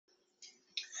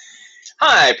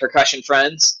Hi, percussion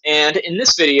friends, and in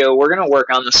this video we're going to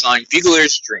work on the song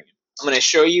Bugler's Dream. I'm going to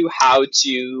show you how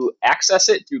to access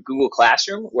it through Google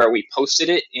Classroom, where we posted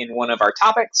it in one of our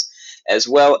topics, as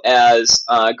well as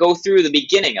go through the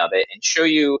beginning of it and show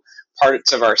you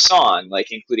parts of our song,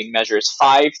 like including measures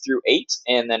 5 through 8,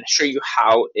 and then show you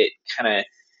how it kind of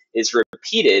is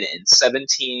repeated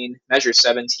in measure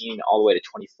 17 all the way to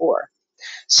 24.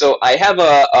 So I have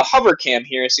a hover cam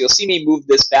here, so you'll see me move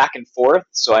this back and forth.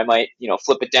 So I might,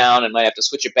 flip it down and might have to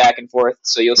switch it back and forth.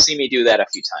 So you'll see me do that a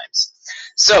few times.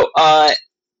 So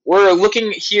we're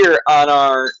looking here on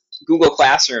our Google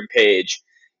Classroom page.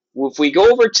 If we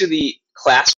go over to the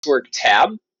classwork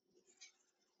tab,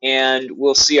 and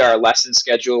we'll see our lesson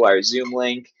schedule, our Zoom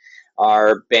link,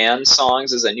 our band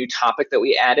songs is a new topic that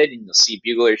we added, and you'll see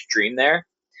Bugler's Dream there,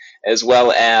 as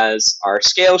well as our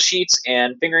scale sheets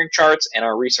and fingering charts and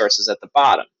our resources at the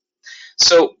bottom.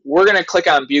 So we're going to click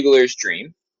on Bugler's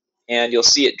Dream, and you'll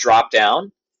see it drop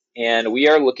down, and we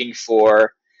are looking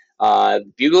for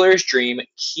Bugler's Dream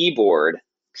Keyboard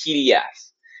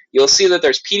PDF. You'll see that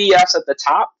there's PDFs at the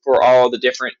top for all the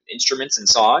different instruments and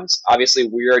songs. Obviously,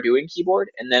 we are doing keyboard,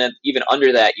 and then even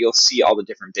under that, you'll see all the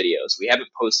different videos. We haven't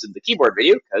posted the keyboard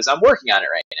video because I'm working on it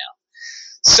right now.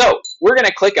 So we're going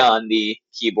to click on the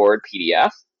keyboard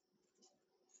PDF.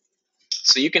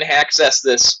 So you can access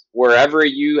this wherever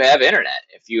you have internet,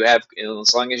 if you have,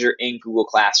 as long as you're in Google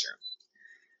Classroom.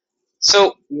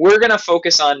 So we're going to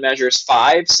focus on measures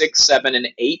 5, 6, 7, and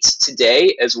 8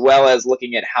 today, as well as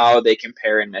looking at how they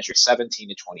compare in measure 17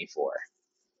 to 24.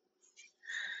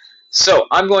 So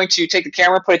I'm going to take the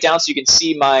camera, put it down so you can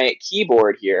see my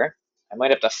keyboard here. I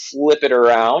might have to flip it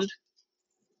around.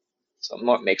 So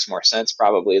it makes more sense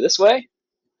probably this way.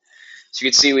 So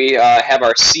you can see we have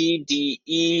our C, D,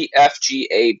 E, F, G,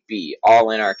 A, B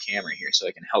all in our camera here, so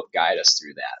it can help guide us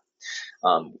through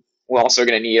that. We're also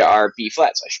going to need our B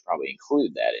flat, so I should probably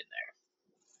include that in there.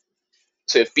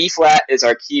 So if B flat is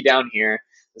our key down here,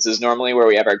 this is normally where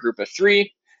we have our group of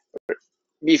 3.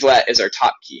 B flat is our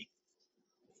top key.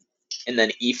 And then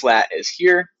E flat is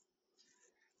here,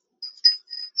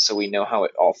 so we know how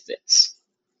it all fits.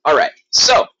 All right,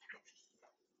 so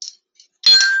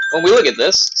when we look at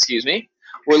this,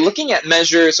 we're looking at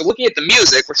measures, so looking at the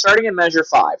music, we're starting in measure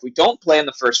 5. We don't play in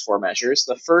the first 4 measures.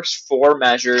 The first 4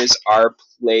 measures are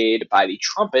played by the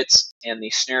trumpets and the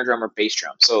snare drum or bass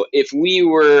drum. So if we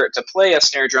were to play a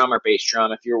snare drum or bass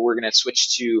drum, if we're going to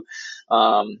switch to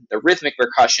the rhythmic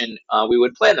percussion, we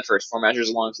would play in the first 4 measures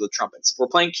along with the trumpets. If we're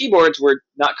playing keyboards, we're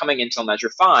not coming until measure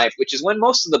 5, which is when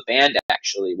most of the band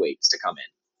actually waits to come in.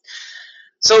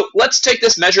 So let's take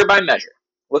this measure by measure.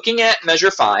 Looking at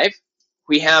measure 5,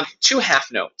 we have 2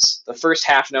 half notes. The first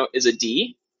half note is a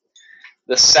D.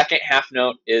 The second half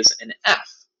note is an F.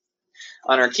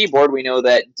 On our keyboard, we know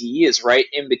that D is right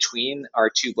in between our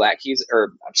 2 black keys,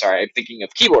 or I'm sorry, I'm thinking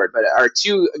of keyboard, but our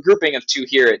grouping of 2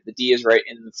 here, the D is right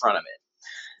in the front of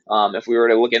it. If we were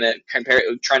to look at it,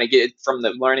 trying to get it from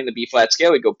learning the B flat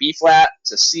scale, we go B flat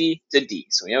to C to D.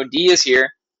 So we know D is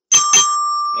here,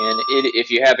 and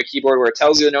if you have a keyboard where it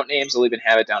tells you the note names, it'll even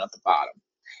have it down at the bottom.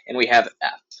 And we have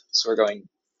F. So we're going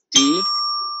D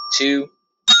to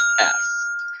F.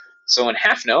 So in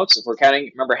half notes, if we're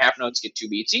counting, remember half notes get 2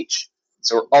 beats each.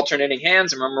 So we're alternating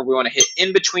hands. And remember, we want to hit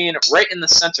in between, right in the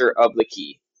center of the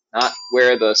key, not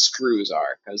where the screws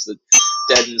are, because it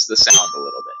deadens the sound a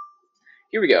little bit.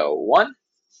 Here we go. 1,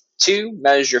 2,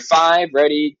 measure 5,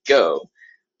 ready, go.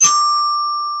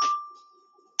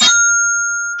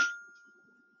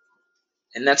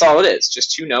 And that's all it is,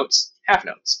 just 2 notes, half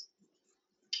notes.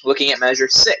 Looking at measure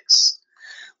 6,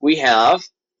 we have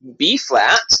B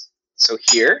flat, so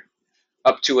here,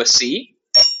 up to a C,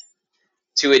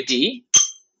 to a D,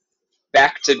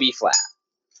 back to B flat.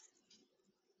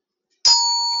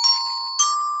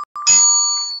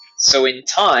 So in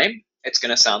time, it's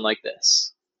going to sound like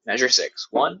this. Measure 6,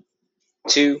 1,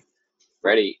 2,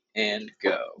 ready, and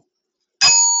go.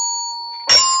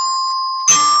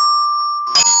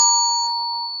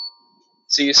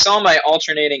 So you saw my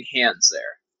alternating hands there.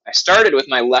 I started with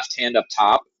my left hand up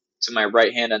top to my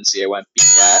right hand on C. I went B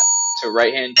flat to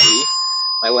right hand D,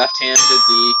 my left hand to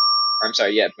D, or I'm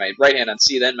sorry, yeah, my right hand on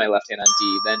C, then my left hand on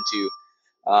D, then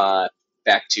to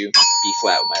back to B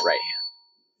flat with my right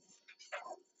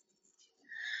hand.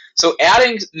 So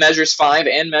adding measures 5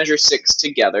 and measure 6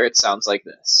 together, it sounds like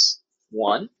this.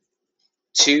 1,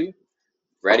 2,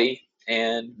 ready,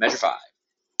 and measure 5.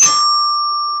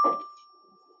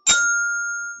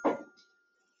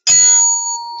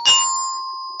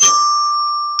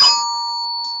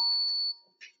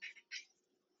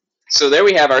 So there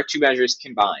we have our 2 measures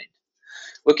combined.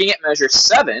 Looking at measure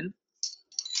 7,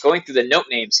 going through the note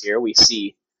names here, we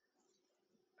see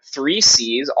 3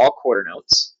 C's, all quarter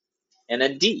notes, and a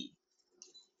D.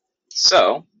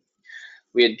 So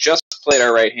we had just played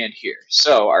our right hand here.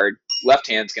 So our left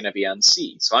hand's going to be on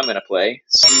C. So I'm going to play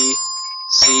C,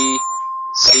 C,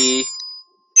 C,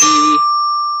 E.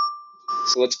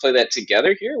 So let's play that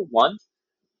together here. 1,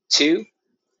 2,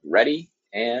 ready,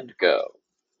 and go.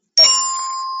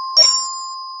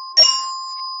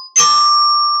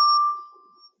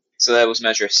 So that was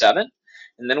measure 7.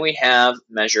 And then we have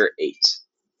measure 8.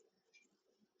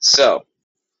 So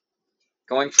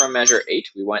going from measure 8,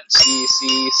 we went C,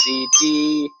 C, C,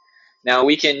 D. Now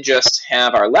we can just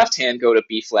have our left hand go to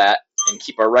B flat and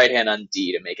keep our right hand on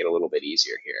D to make it a little bit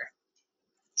easier here,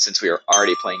 since we are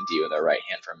already playing D with our right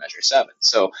hand from measure 7.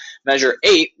 So measure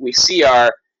 8, we see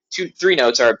our 3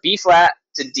 notes are B flat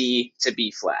to D to B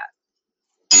flat.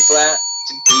 B flat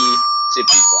to D to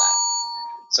B flat.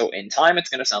 So in time, it's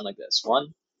going to sound like this.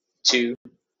 1, 2,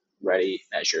 ready,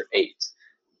 measure 8.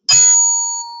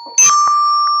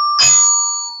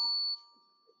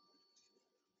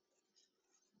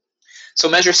 So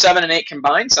measure 7 and 8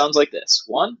 combined sounds like this.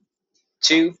 1,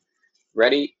 2,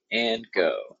 ready, and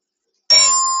go.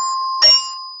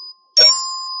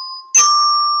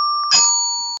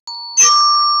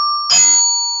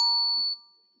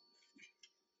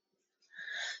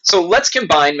 So let's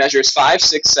combine measures 5,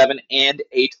 6, 7, and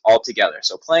 8 all together.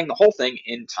 So playing the whole thing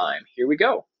in time. Here we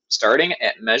go. Starting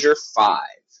at measure 5.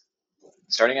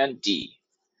 Starting on D.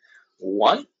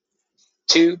 1,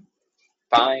 2,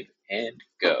 5, and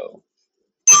go.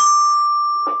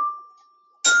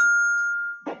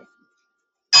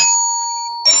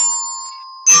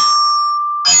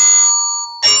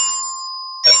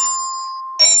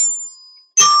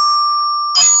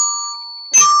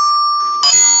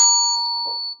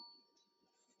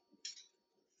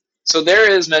 So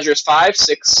there is measures 5,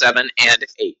 6, 7, and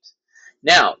 8.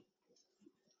 Now,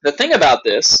 the thing about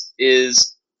this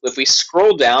is if we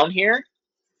scroll down here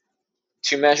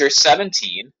to measure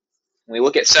 17, and we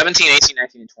look at 17, 18,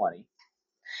 19, and 20,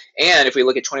 and if we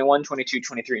look at 21, 22,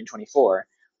 23, and 24,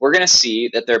 we're going to see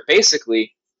that they're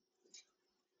basically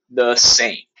the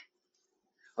same.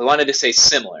 We wanted to say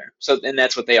similar, and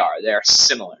that's what they are. They are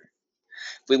similar.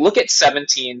 If we look at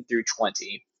 17 through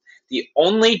 20, the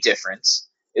only difference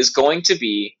is going to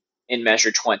be in measure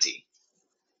 20.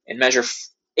 In measure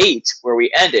 8, where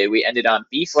we ended on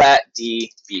B flat,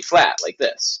 D, B flat, like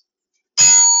this.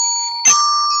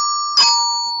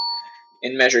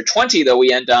 In measure 20, though,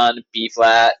 we end on B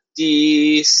flat,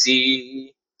 D,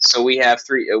 C. So we have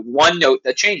one note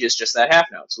that changes, just that half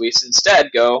note. So we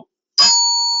instead go,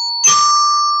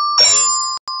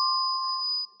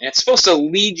 and it's supposed to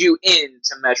lead you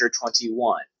into measure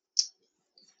 21.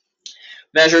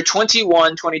 Measure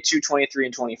 21, 22, 23,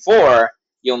 and 24,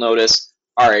 you'll notice,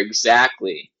 are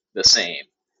exactly the same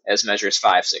as measures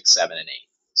 5, 6, 7, and 8.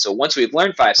 So once we've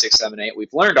learned 5, 6, 7, 8,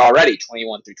 we've learned already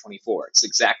 21 through 24. It's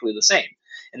exactly the same.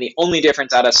 And the only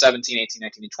difference out of 17, 18,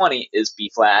 19, and 20 is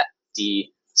B flat,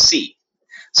 D, C.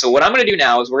 So what I'm going to do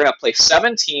now is we're going to play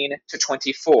 17 to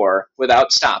 24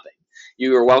 without stopping.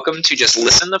 You are welcome to just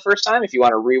listen the first time. If you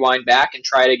want to rewind back and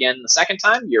try it again the second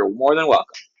time, you're more than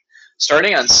welcome.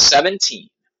 Starting on 17.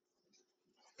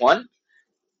 1,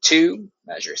 2,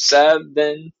 measure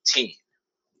 17.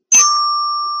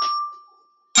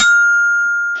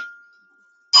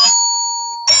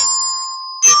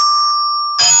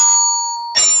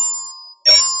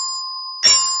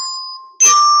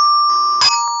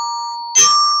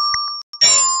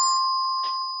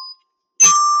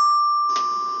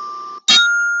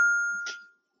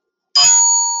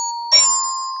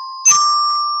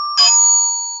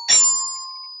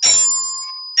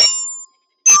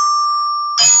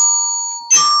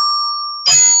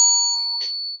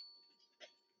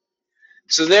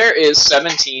 So there is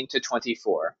 17 to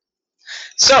 24.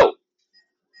 So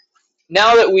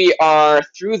now that we are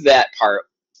through that part,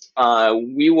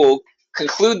 we will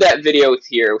conclude that video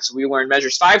here. So we learned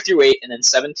measures 5 through 8 and then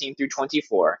 17 through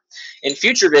 24. In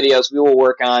future videos, we will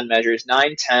work on measures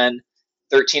 9, 10,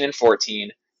 13, and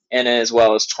 14, and as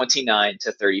well as 29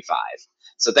 to 35.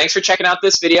 So thanks for checking out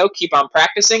this video. Keep on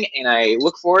practicing, and I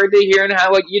look forward to hearing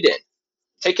how you did.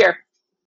 Take care.